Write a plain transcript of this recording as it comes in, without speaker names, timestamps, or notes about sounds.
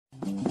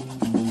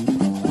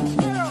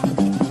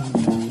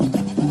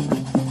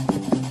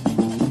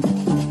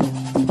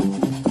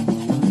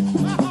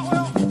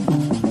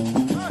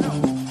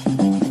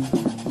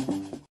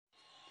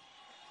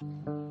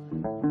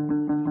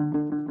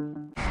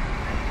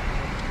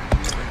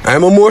I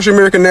am a Moorish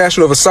American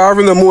national of a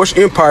sovereign of the Moorish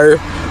Empire.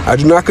 I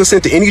do not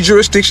consent to any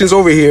jurisdictions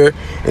over here.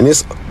 And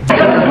this.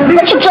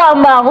 What you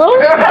talking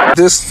about?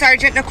 This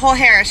Sergeant Nicole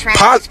Harris.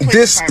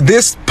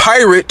 This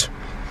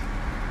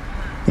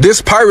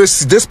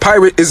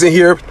pirate isn't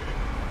here.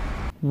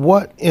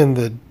 What in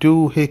the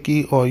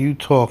doohickey are you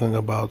talking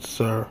about,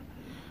 sir?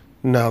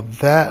 Now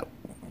that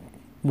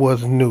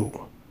was new.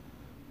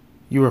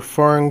 You're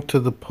referring to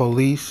the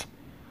police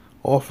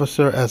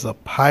officer as a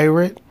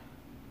pirate?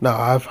 Now,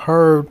 I've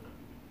heard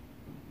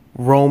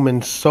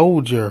Roman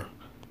soldier,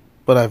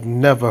 but I've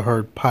never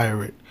heard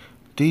pirate.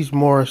 These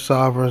Moorish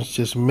sovereigns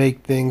just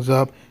make things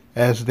up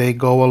as they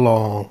go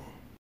along.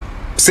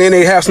 Saying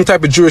they have some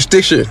type of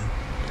jurisdiction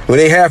when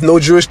they have no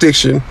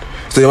jurisdiction.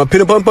 So they're going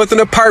to put up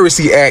the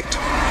Piracy Act.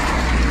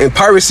 And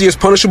piracy is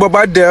punishable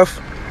by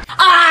death.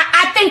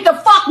 I think the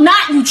fuck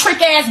not, you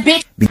trick ass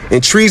bitch.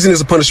 And treason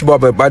is punishable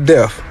by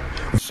death.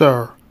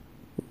 Sir,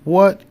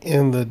 what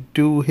in the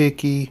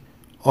doohickey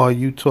are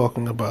you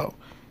talking about?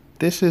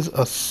 This is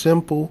a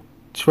simple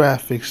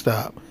traffic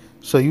stop.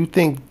 So you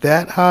think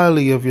that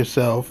highly of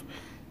yourself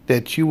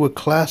that you would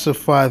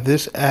classify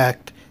this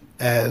act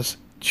as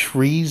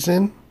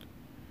treason?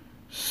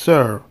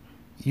 Sir,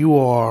 you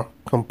are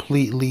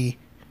completely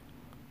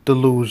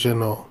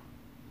delusional.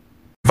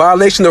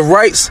 Violation of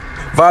rights.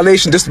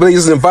 This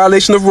is in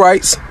violation of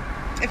rights.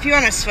 If you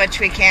want to switch,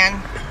 we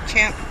can,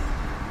 champ.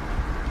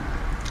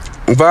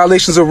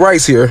 Violations of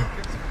rights here.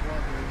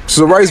 She's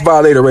a rights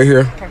violator right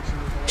here.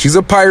 She's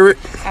a pirate.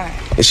 All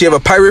right. And she have a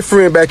pirate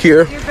friend back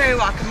here. You're very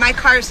welcome. My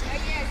car's...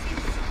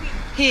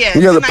 He is.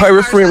 You have a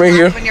pirate friend right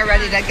here. When you're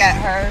ready to get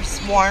her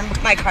warm,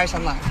 my car's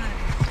unlocked.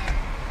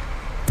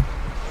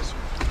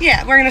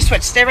 Yeah, we're going to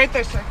switch. Stay right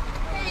there, sir.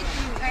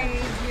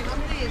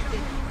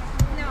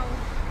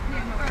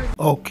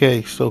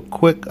 Okay, so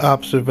quick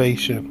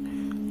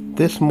observation.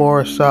 This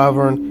Moorish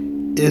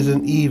sovereign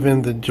isn't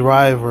even the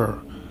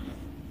driver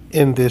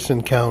in this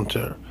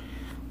encounter.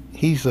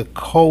 He's a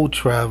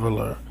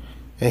co-traveler,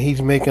 and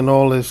he's making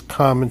all this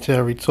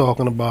commentary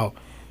talking about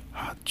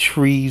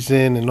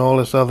treason and all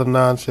this other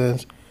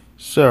nonsense.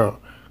 Sir,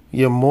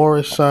 your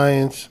Moorish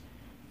science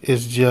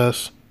is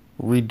just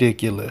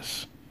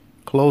ridiculous.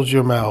 Close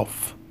your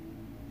mouth.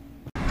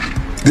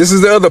 This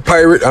is the other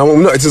pirate. I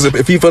don't know. It's just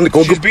if he's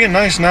She's being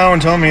nice now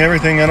and telling me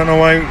everything. I don't know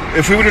why.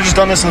 If we would have just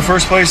done this in the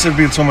first place, it'd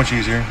be so much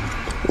easier.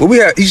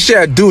 Well, he should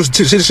have dual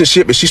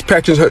citizenship, and she's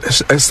practicing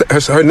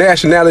her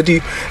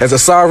nationality as a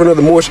sovereign of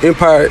the Moorish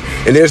Empire,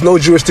 and there's no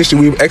jurisdiction.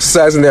 We're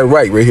exercising that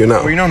right here now.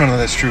 Well, you know none of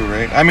that's true,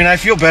 right? I mean, I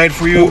feel bad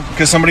for you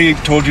because somebody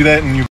told you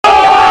that, and you...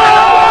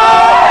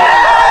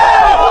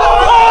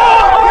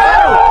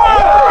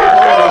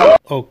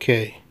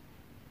 Okay,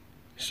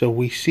 so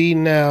we see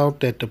now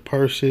that the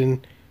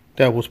person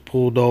that was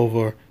pulled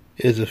over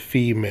is a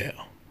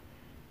female.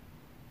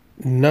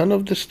 None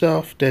of the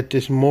stuff that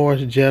this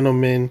Moorish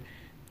gentleman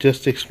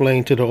just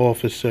explained to the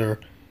officer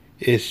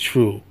is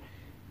true.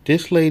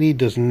 This lady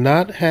does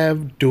not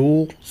have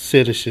dual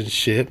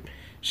citizenship.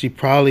 She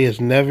probably has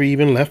never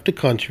even left the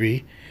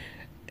country,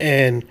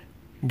 and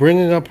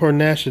bringing up her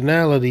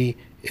nationality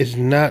is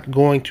not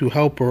going to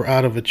help her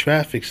out of a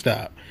traffic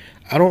stop.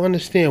 I don't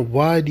understand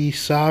why these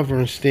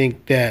sovereigns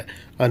think that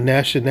a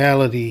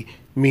nationality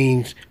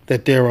means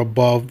that they're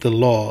above the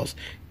laws.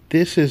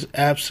 This is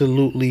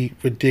absolutely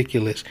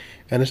ridiculous,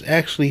 and it's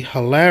actually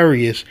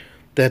hilarious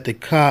that the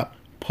cop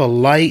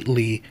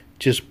politely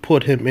just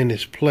put him in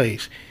his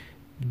place.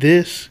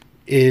 This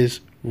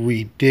is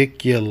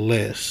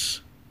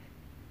ridiculous.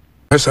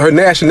 Her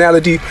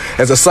nationality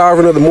as a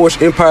sovereign of the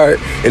Moorish Empire,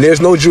 and there's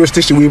no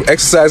jurisdiction. We're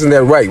exercising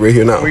that right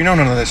here now. Well, you know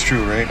none of that's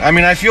true, right? I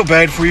mean, I feel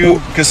bad for you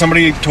because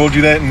somebody told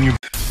you that, and you...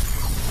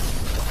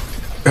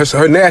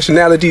 Her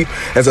nationality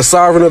as a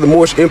sovereign of the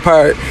Moorish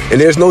Empire, and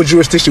there's no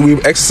jurisdiction.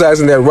 We're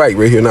exercising that right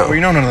here now. Well, you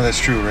know none of that's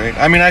true, right?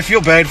 I mean, I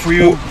feel bad for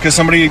you because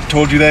somebody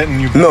told you that,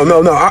 and you... No.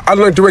 I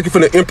learned directly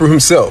from the emperor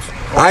himself.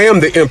 I am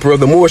the emperor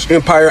of the Moorish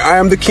Empire. I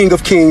am the king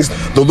of kings,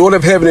 the lord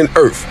of heaven and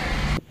earth.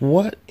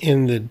 What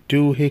in the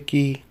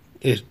doohickey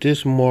is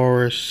this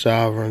Moorish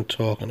sovereign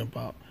talking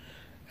about?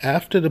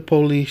 After the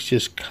police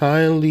just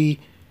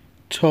kindly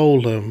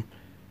told him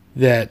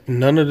that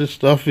none of the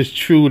stuff is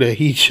true that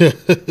he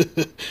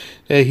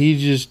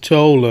just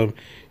told him,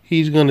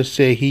 he's gonna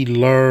say he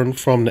learned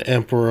from the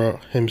emperor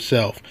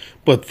himself,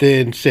 but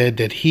then said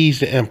that he's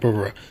the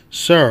emperor.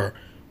 Sir,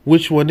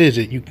 which one is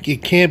it?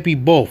 It can't be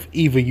both.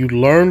 Either you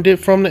learned it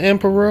from the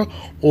emperor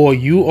or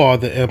you are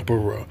the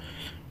emperor.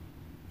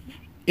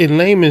 In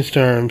layman's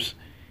terms,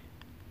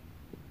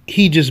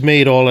 he just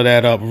made all of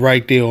that up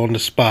right there on the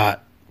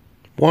spot.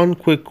 One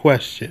quick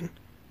question.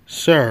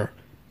 Sir,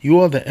 you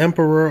are the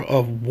emperor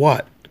of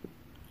what?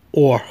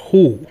 Or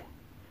who?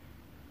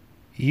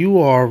 You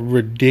are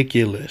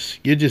ridiculous.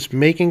 You're just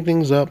making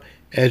things up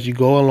as you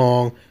go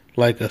along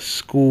like a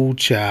school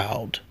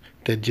child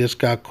that just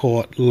got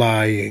caught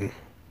lying.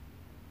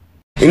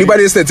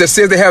 Anybody that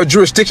says they have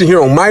jurisdiction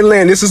here on my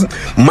land, this is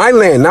my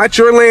land, not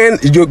your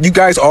land. You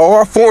guys are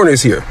all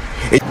foreigners here.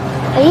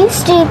 Are you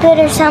stupid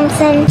or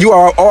something? You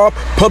are all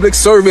public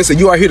servants, and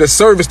you are here to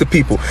service the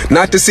people,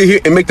 not to sit here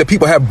and make the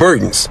people have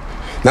burdens.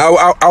 Now,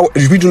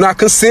 we do not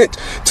consent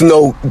to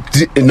no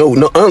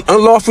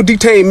unlawful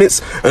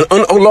detainments and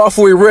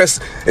unlawful arrests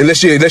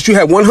unless you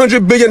have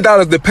 $100 billion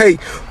to pay.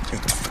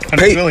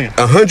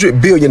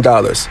 $100 billion.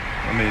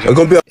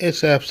 Amazing.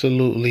 It's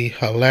absolutely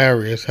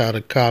hilarious how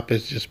the cop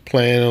is just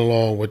playing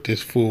along with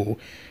this fool.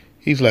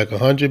 He's like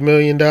 $100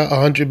 billion.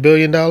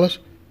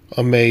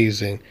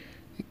 Amazing.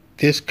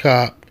 This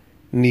cop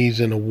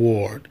needs an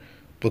award,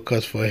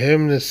 because for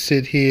him to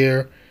sit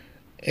here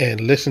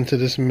and listen to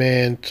this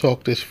man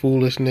talk this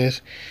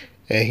foolishness,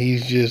 and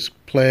he's just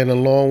playing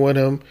along with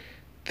him,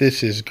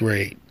 this is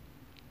great.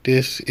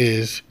 This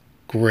is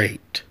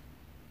great.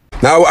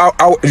 Now,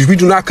 we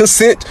do not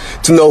consent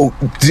to no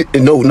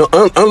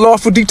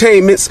unlawful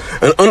detainments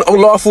and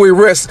unlawful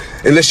arrests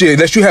unless you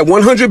have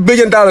 $100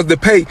 billion to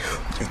pay.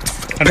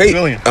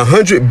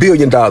 $100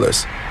 billion.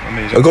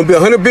 Amazing. It's going to be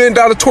 $100 billion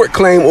tort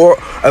claim or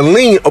a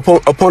lien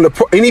upon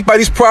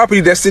anybody's property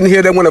that's sitting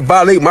here that want to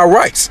violate my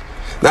rights.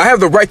 Now, I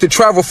have the right to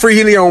travel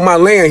freely on my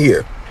land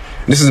here.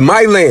 This is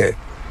my land.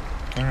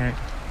 All right.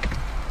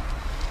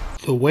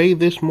 The way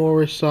this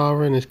Moorish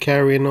sovereign is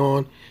carrying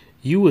on,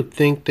 you would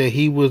think that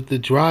he was the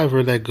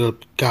driver that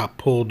got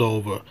pulled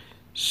over.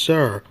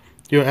 Sir,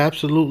 you're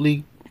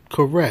absolutely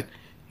correct.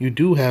 You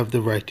do have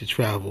the right to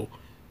travel,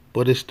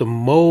 but it's the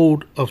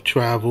mode of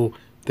travel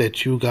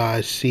that you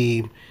guys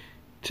seem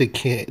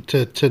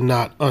to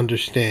not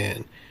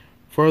understand.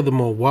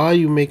 Furthermore, why are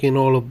you making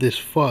all of this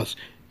fuss?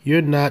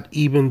 You're not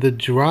even the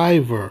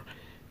driver.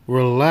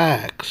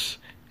 Relax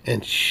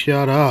and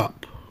shut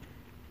up.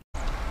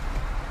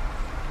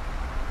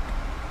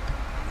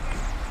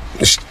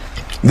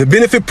 The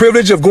benefit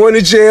privilege of going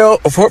to jail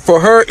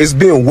for her is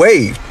being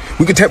waived.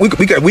 We can handle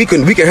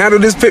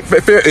this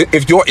fair.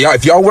 If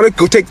y'all want to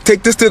go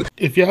take this to.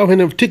 If y'all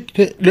want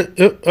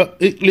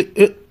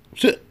to,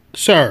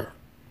 sir,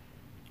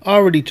 I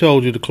already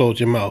told you to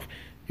close your mouth.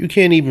 You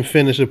can't even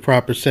finish a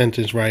proper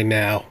sentence right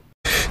now.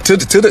 To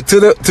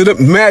the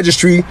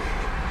magistrate,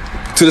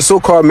 to the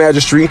so-called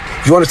magistrate.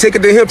 If you want to take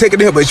it to him, take it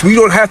to him. But we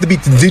don't have to be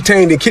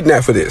detained and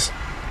kidnapped for this.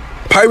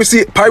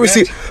 Piracy.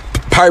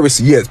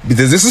 Yes,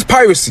 because this is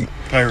piracy.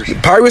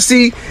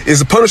 Piracy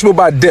is punishable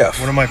by death.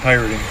 What am I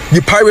pirating?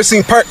 You're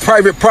pirating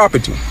private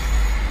property.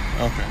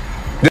 Okay.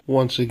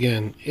 Once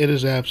again, it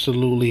is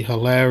absolutely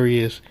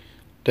hilarious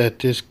that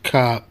this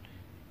cop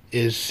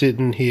is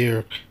sitting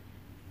here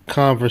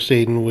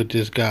conversating with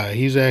this guy.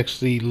 He's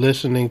actually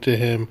listening to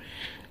him,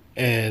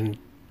 and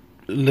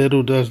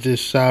little does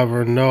this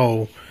sovereign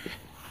know,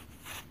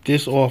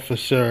 this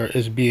officer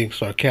is being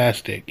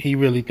sarcastic. He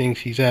really thinks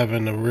he's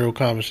having a real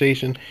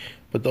conversation,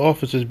 but the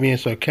officer is being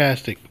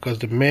sarcastic because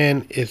the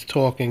man is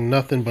talking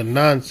nothing but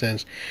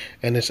nonsense,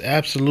 and it's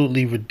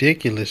absolutely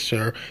ridiculous,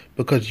 sir,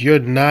 because you're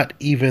not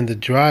even the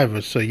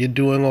driver, so you're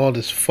doing all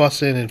this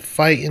fussing and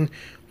fighting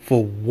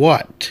for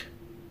what?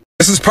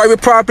 This is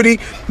private property.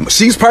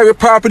 She's private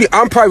property.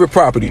 I'm private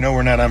property. No,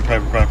 we're not on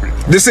private property.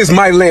 This is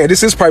my land.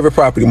 This is private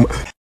property.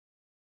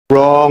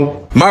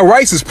 Wrong. My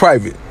rights is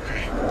private.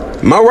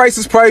 My rights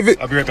is private.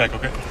 I'll be right back,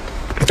 okay?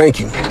 Thank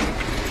you.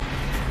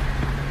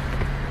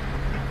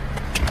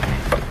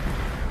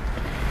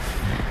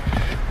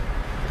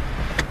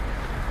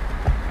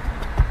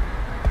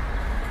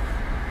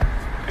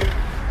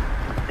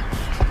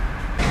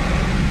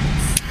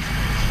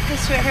 Hey,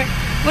 sweetheart.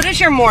 What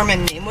is your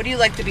Mormon name? What do you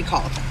like to be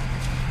called?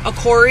 A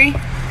Corey?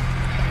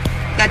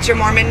 That's your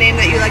Mormon name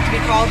that you like to be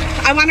called?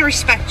 I want to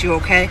respect you,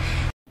 okay?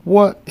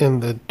 What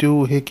in the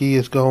doohickey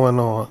is going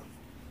on?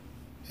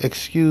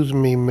 Excuse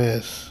me,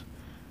 miss.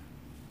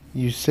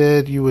 You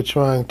said you were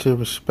trying to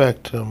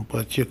respect him,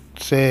 but you're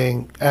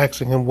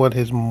asking him what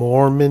his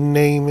Mormon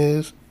name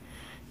is?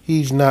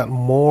 He's not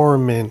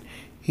Mormon.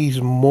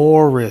 He's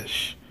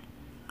Moorish.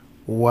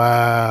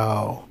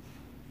 Wow.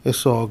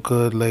 It's all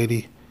good,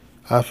 lady.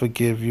 I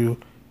forgive you.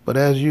 But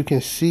as you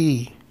can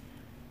see,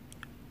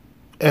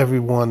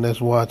 everyone that's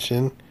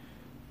watching,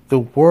 the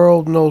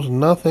world knows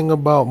nothing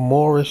about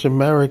Moorish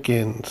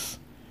Americans.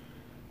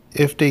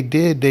 If they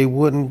did, they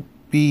wouldn't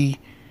be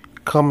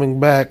coming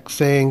back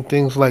saying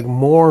things like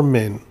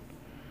Mormon.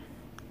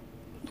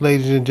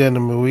 Ladies and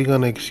gentlemen, we're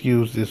going to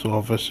excuse this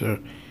officer.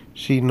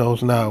 She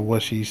knows not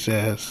what she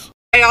says.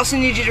 I also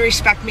need you to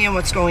respect me and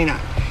what's going on.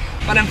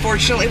 But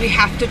unfortunately, we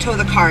have to tow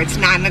the car. It's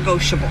not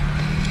negotiable.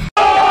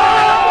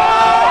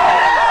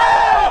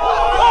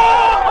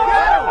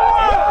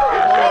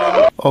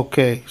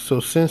 Okay, so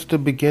since the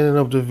beginning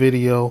of the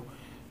video,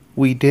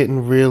 we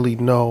didn't really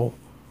know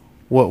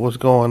what was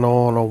going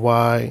on or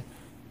why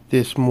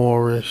this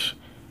Moorish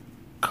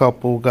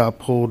couple got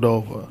pulled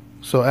over.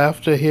 So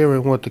after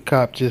hearing what the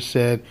cop just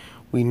said,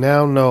 we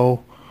now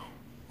know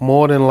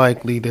more than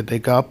likely that they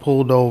got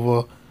pulled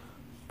over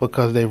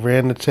because they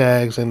ran the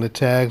tags, and the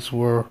tags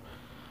were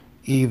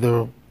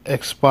either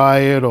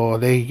expired or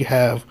they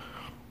have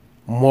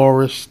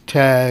Moorish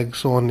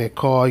tags on their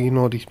car. You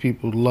know, these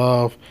people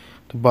love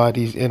to buy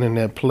these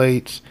internet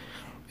plates.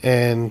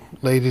 And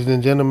ladies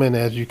and gentlemen,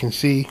 as you can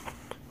see,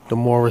 The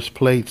Moorish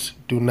plates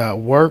do not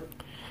work.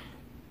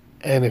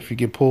 And if you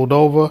get pulled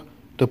over,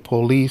 the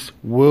police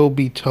will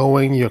be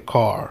towing your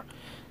car.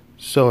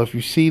 So if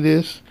you see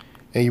this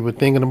and you were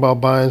thinking about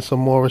buying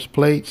some Moorish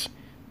plates,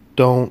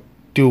 don't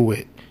do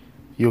it.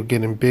 You'll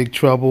get in big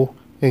trouble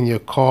and your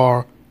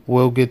car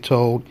will get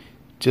towed,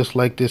 just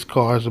like this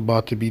car is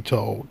about to be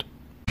towed.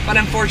 But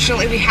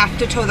unfortunately, we have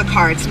to tow the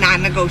car. It's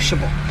not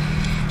negotiable.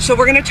 So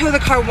we're going to tow the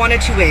car one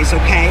of two ways,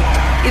 okay?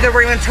 Either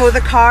we're going to tow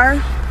the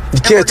car. You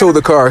can't tow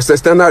the car.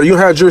 That's not. You don't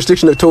have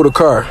jurisdiction to tow the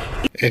car.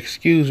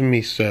 Excuse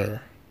me, sir.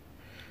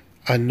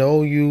 I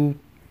know you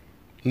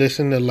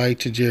listened to Light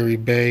to Jerry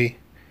Bay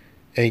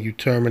and you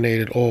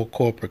terminated all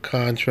corporate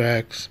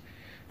contracts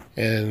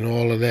and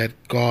all of that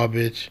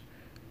garbage.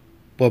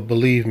 But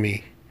believe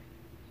me,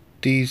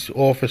 these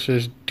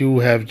officers do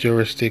have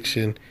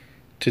jurisdiction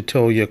to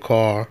tow your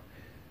car.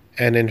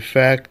 And in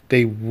fact,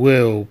 they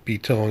will be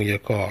towing your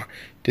car.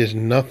 There's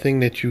nothing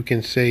that you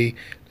can say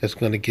that's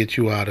going to get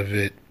you out of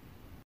it.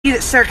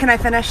 Sir, can I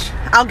finish?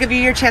 I'll give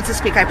you your chance to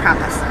speak, I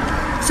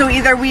promise. So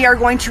either we are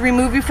going to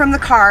remove you from the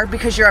car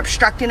because you're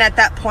obstructing at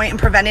that point and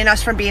preventing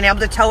us from being able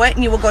to tow it,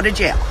 and you will go to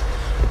jail.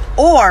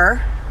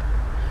 Or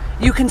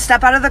you can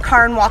step out of the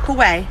car and walk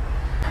away.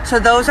 So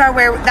that's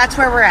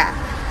where we're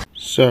at.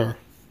 Sir,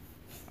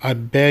 I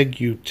beg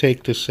you,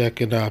 take the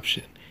second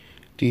option.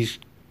 These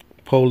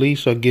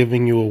police are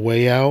giving you a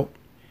way out.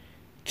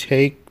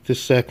 Take the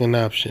second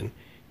option.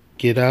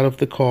 Get out of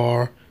the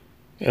car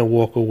and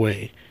walk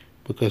away,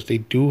 because they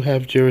do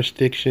have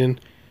jurisdiction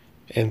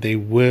and they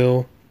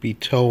will be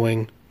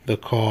towing the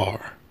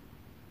car.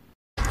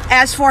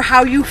 As for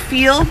how you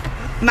feel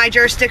my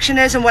jurisdiction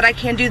is and what I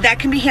can do, that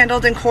can be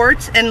handled in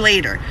courts and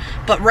later.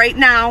 But right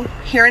now,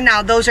 here and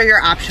now, those are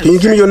your options. Can you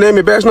give me your name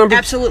and badge number?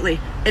 Absolutely.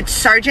 It's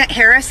Sergeant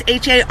Harris,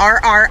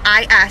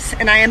 Harris,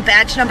 and I am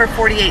badge number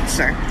 48,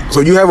 sir.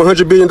 So you have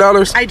 $100 billion?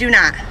 I do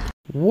not.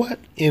 What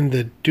in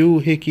the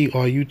doohickey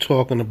are you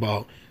talking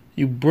about?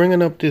 You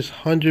bringing up this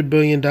 $100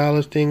 billion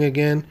thing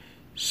again?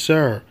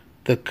 Sir,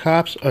 the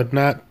cops are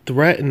not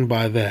threatened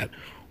by that.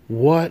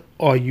 What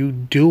are you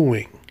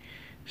doing?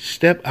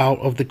 Step out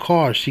of the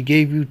car. She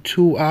gave you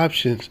two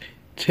options.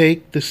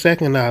 Take the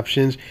second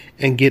options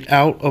and get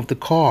out of the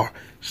car.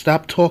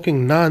 Stop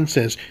talking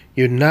nonsense.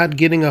 You're not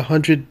getting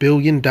 $100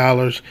 billion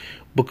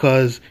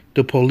because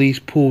the police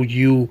pulled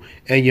you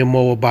and your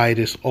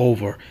Moabites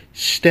over.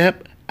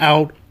 Step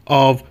out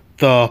of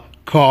the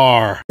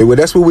car. Well,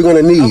 that's what we're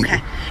gonna need.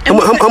 Okay.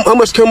 How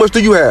much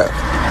do you have?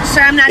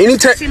 Sir, I'm not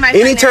discussing my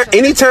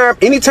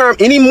anytime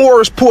any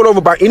Moor is pulled over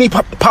by any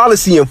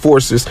policy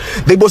enforcers,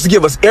 they're supposed to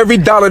give us every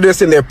dollar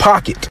that's in their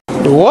pocket.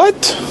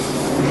 What?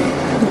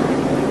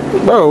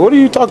 Bro, what are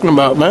you talking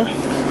about, man?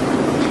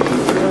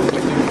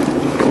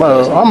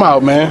 Bro, I'm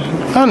out, man.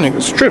 That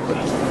nigga's tripping.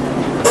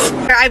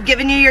 I've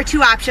given you your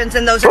two options,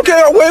 and those are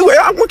okay. Wait.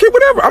 Okay,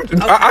 whatever.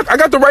 I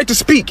got the right to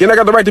speak, and I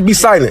got the right to be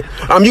silent.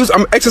 I'm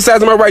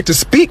exercising my right to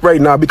speak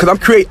right now because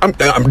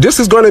this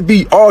is going to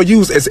be all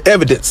used as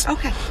evidence.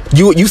 Okay.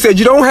 You said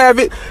you don't have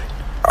it.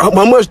 How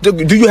much do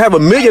you have? $1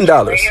 million?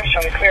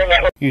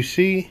 You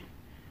see,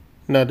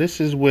 now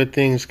this is where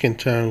things can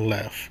turn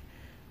left.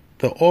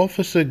 The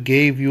officer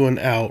gave you an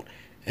out,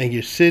 and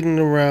you're sitting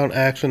around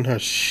asking her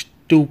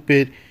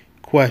stupid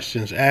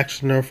questions,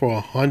 asking her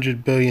for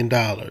 $100 billion.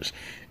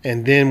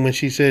 And then when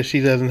she says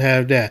she doesn't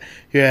have that,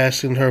 you're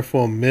asking her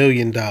for $1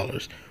 million.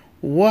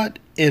 What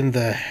in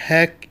the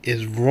heck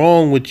is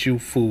wrong with you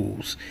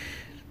fools?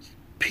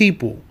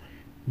 People,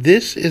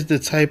 this is the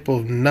type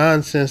of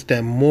nonsense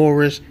that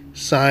Moorish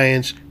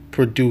science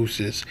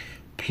produces.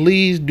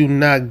 Please do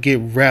not get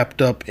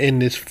wrapped up in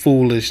this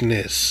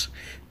foolishness.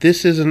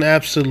 This is an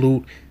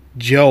absolute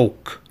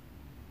joke.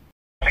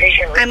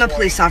 I'm a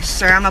police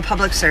officer. I'm a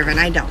public servant.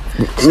 I don't.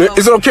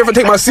 Is it okay if I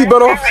take my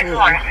seatbelt off?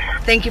 Absolutely.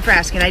 Thank you for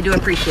asking. I do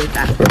appreciate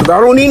that. I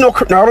don't need no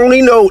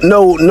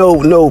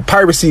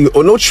piracy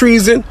or no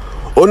treason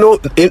or no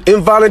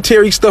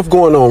involuntary stuff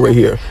going on right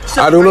here.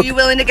 So are you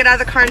willing to get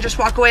out of the car and just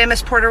walk away? And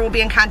Miss Porter will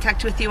be in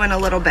contact with you in a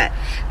little bit,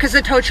 because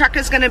the tow truck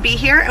is going to be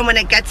here, and when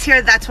it gets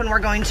here, that's when we're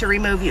going to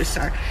remove you,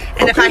 sir.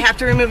 And if I have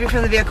to remove you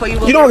from the vehicle, you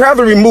will. You don't have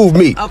to remove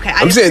me. Okay,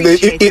 I'm saying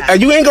that.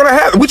 You ain't gonna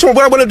have. Which one?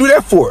 What I want to do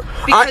that for?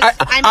 Because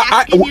I'm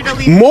asking you to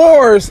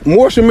leave.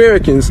 Moorish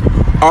Americans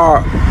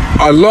are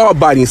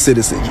law-abiding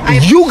citizens.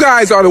 You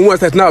guys are the ones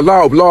that's not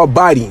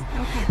law-abiding.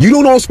 Okay.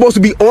 You don't supposed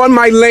to be on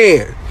my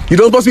land. You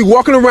don't supposed to be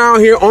walking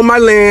around here on my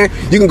land.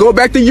 You can go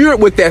back to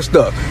Europe with that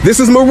stuff. This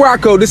is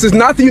Morocco. This is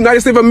not the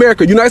United States of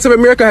America. United States of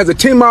America has a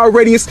 10-mile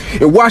radius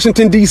in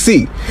Washington,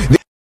 D.C.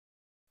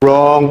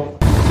 Wrong.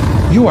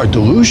 You are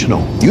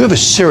delusional. You have a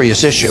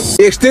serious issue.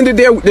 They extended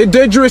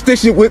their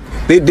jurisdiction with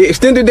they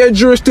extended their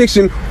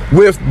jurisdiction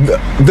with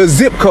the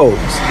zip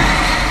codes.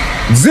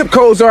 Zip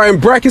codes are in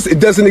brackets. It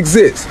doesn't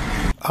exist.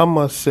 I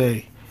must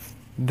say,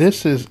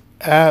 this is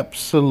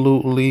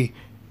absolutely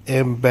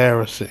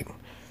embarrassing.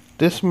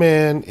 This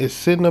man is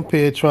sitting up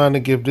here trying to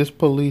give this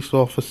police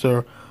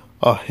officer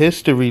a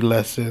history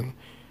lesson,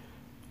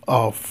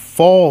 a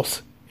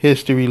false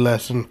history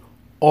lesson,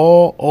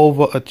 all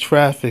over a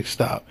traffic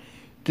stop.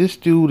 This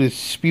dude is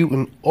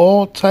spewing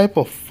all type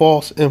of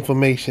false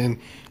information,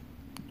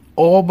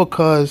 all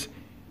because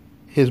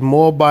his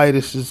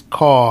Moabites's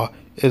car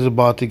is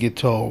about to get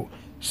towed.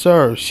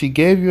 Sir, she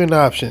gave you an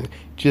option.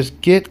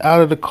 Just get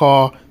out of the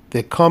car.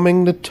 They're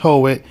coming to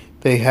tow it.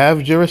 They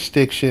have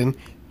jurisdiction.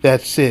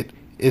 That's it.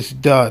 It's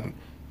done.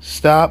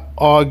 Stop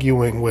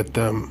arguing with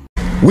them.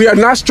 We are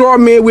not straw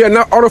men. We are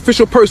not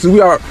artificial persons.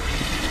 We are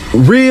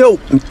real,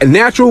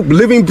 natural,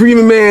 living,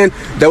 breathing man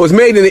that was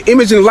made in the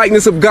image and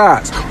likeness of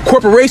God.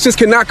 Corporations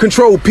cannot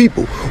control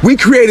people. We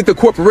created the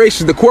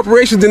corporations. The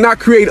corporations did not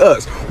create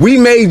us. We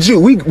made you.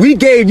 We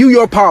gave you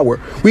your power.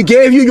 We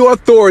gave you your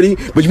authority,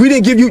 but we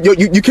didn't give you.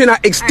 You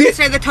cannot extend. Right,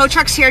 sir, the tow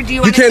truck's here. Do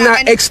you want to? You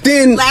cannot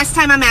extend. Last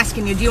time I'm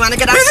asking you. Do you want to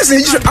get out? Man,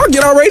 listen, I'll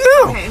get out right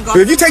now.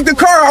 Okay, if you take the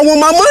car, I want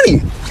my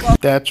money.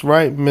 That's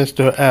right,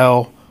 Mr.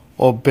 L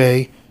or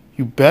Bay.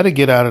 You better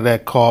get out of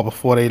that car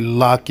before they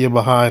lock you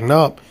behind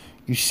up.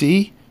 You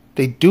see,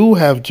 they do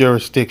have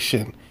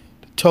jurisdiction.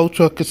 The tow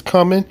truck is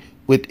coming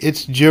with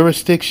its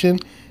jurisdiction,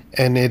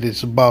 and it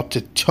is about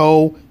to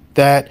tow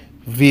that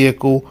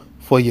vehicle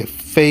for your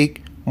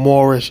fake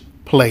Moorish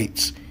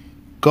plates.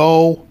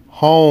 Go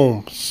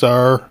home,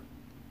 sir.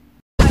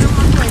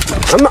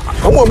 I'm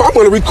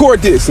going to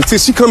record this until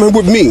she comes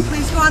with me.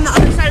 Please go on the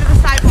other side of the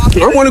sidewalk.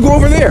 I want to go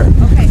over there.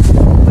 Okay.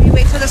 Will you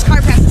wait till this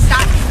car passes?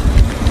 Stop.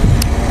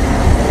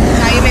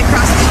 Now you may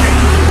cross the street.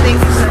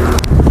 Thank you, sir.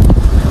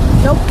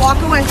 Nope,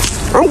 walk away.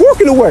 I'm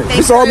walking away.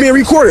 It's all being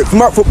recorded for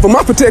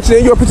my protection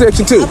and your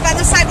protection too. Up on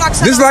the sidewalk.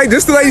 This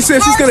the lady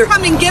said she's gonna.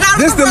 Coming. Get out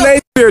this of the the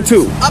lady here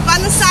too. Up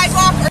on the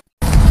sidewalk.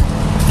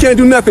 Can't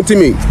do nothing to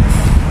me.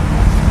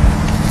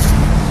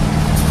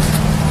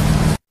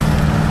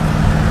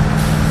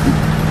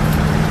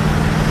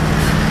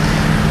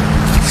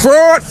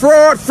 Fraud,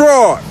 fraud,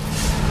 fraud.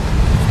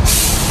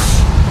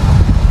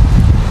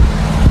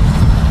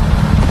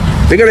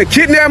 They're gonna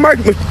kidnap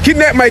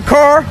my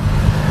car.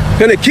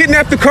 Gonna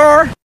kidnap the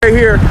car right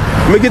here.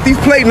 I'm gonna get these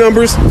plate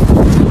numbers.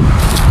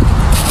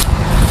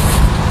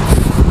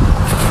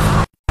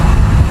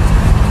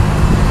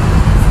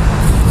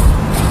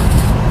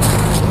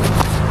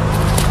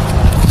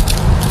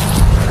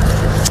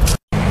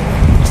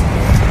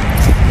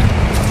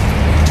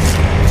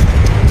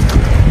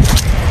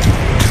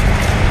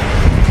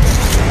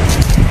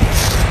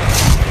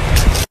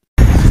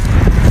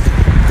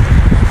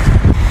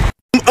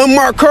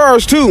 Unmarked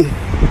cars too.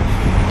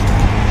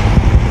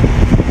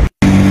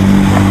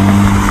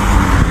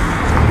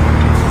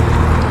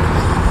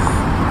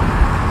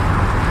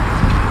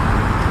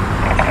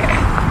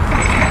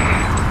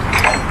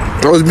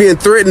 I was being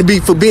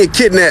threatened for being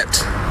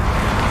kidnapped.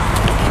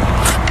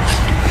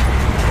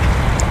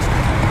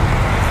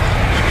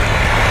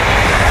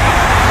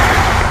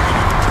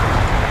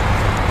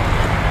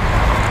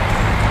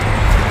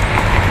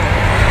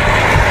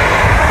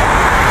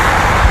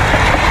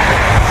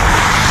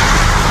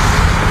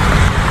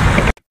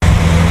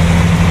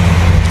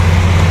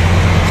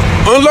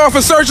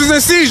 Unlawful searches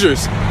and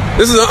seizures.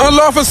 This is an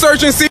unlawful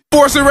search and seizure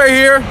enforcer right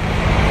here.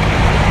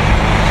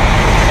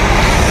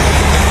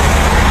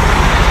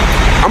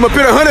 I'm gonna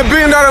put $100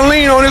 billion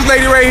lien on this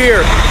lady right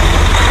here.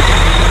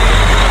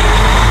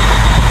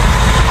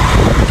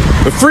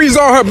 And freeze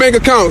all her bank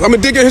accounts. I'm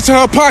gonna dig into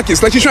her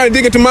pockets like she's trying to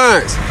dig into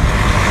mine.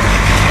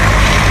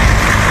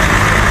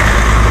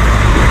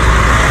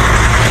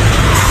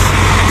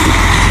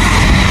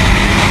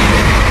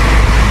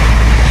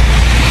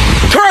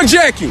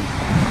 Carjacking.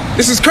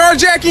 This is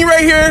carjacking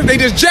right here. They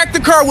just jacked the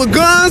car with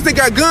guns. They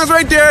got guns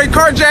right there. They're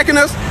carjacking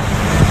us.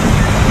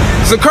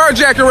 It's a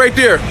carjacker right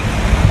there.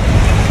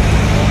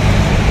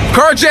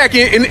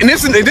 Carjacking, and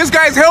this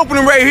guy's helping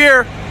him right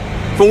here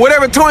from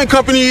whatever towing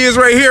company he is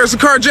right here. It's the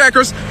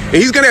carjackers, and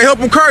he's gonna help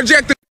him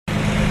carjack the.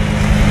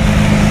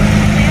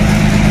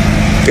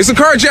 It's a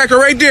carjacker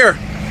right there.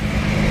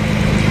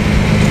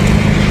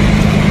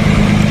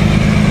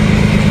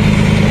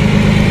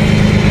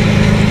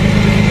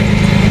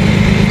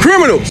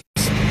 Criminals.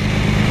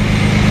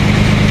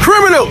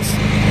 Criminals.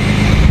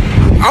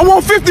 I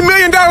want $50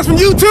 million from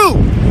you too.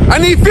 I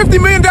need $50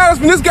 million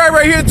from this guy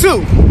right here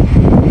too.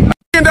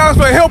 $1 million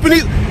for helping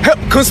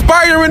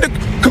conspiring to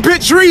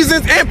commit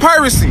treason and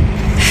piracy.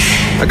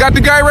 I got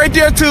the guy right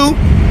there too.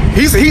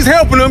 He's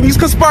helping him. He's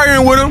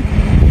conspiring with him.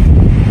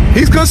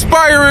 He's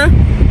conspiring.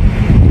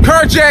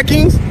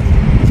 Carjackings.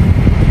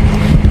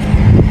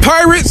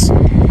 Pirates.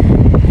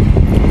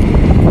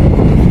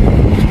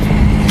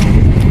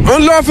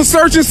 Unlawful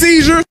search and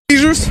seizures.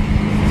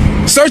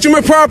 Searching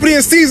my property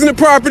and seizing the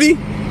property.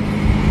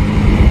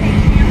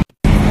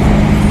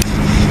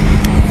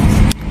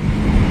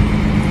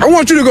 I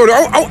want you to go to.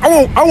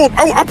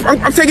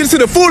 I'm taking this to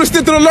the full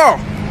extent of the law.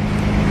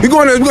 We're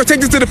gonna take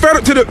this to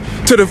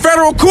the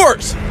federal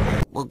courts.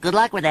 Well, good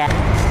luck with that.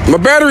 My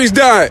batteries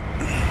died.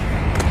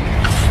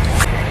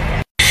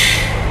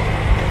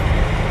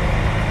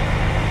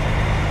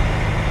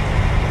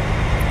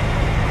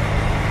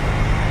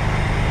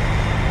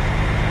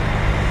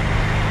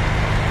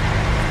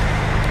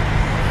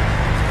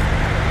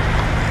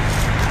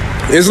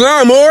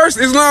 Islam Moors,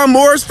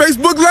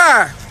 Facebook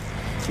Live.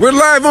 We're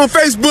live on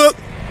Facebook.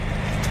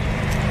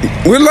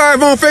 We're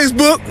live on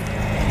Facebook.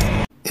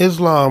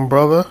 Islam,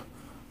 brother.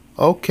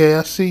 Okay,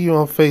 I see you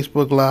on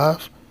Facebook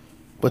Live,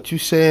 but you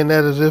saying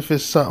that as if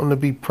it's something to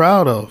be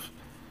proud of.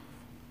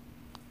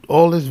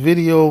 All this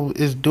video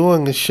is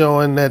doing is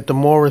showing that the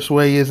Moorish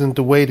way isn't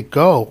the way to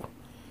go.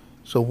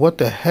 So what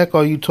the heck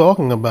are you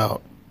talking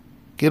about?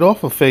 Get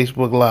off of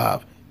Facebook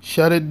Live.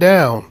 Shut it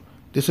down.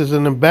 This is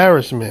an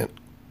embarrassment.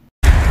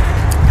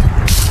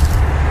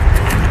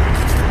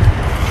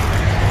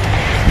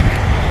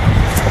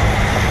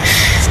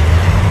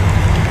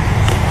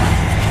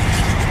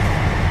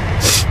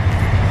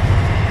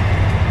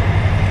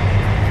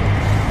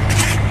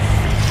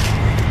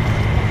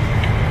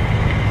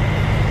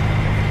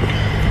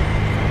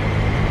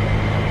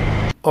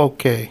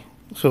 Okay,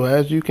 so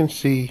as you can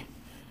see,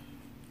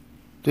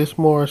 this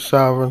Moorish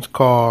sovereign's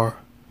car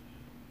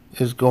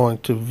is going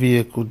to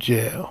vehicle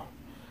jail.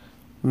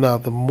 Now,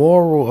 the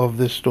moral of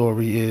this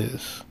story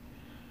is,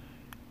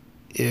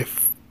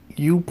 if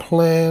you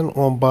plan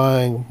on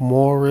buying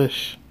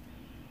Moorish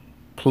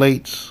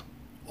plates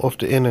off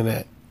the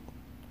internet,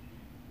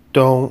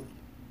 don't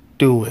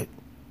do it.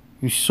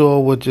 You saw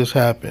what just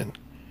happened.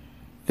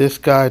 This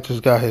guy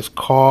just got his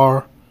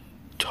car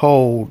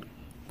towed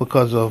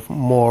because of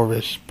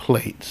Moorish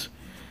plates.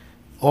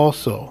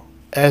 Also,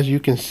 as you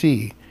can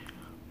see,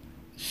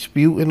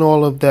 spewing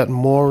all of that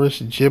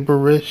Moorish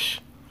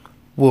gibberish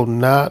will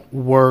not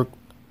work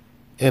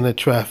in a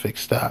traffic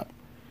stop.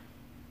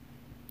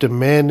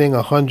 Demanding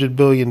 $100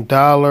 billion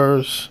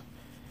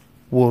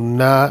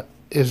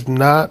is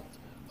not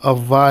a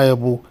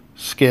viable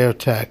scare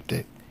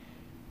tactic.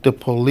 The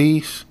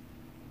police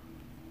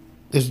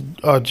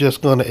are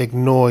just going to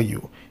ignore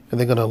you, and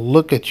they're going to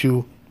look at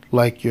you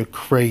like you're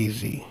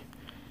crazy.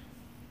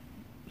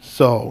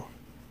 So,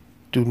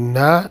 do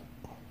not,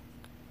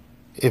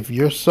 if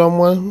you're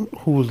someone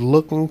who's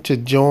looking to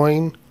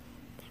join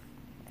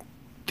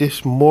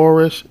this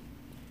Moorish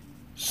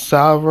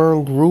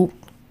sovereign group,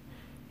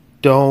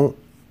 don't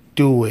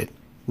do it.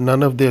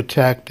 None of their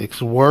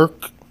tactics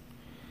work.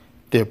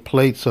 Their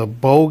plates are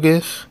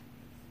bogus.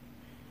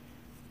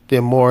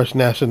 Their Moorish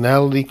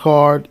nationality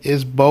card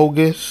is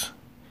bogus.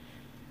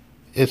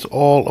 It's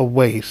all a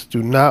waste.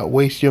 Do not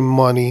waste your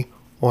money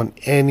on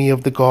any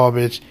of the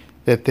garbage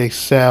that they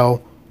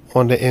sell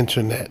on the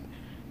internet.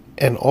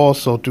 And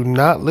also, do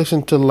not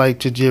listen to Light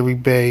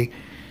Tajiri Bay,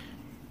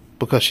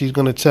 because she's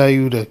going to tell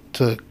you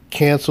to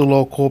cancel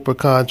all corporate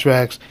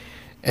contracts.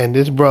 And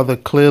this brother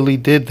clearly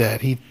did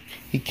that. He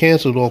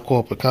canceled all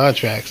corporate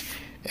contracts.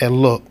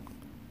 And look,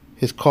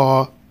 his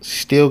car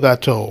still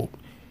got towed.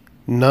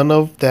 None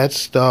of that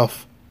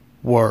stuff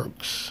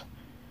works.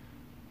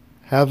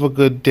 Have a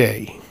good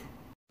day.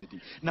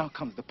 Now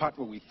comes the part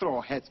where we throw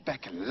our heads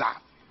back and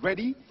laugh.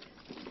 Ready?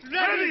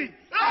 Ready!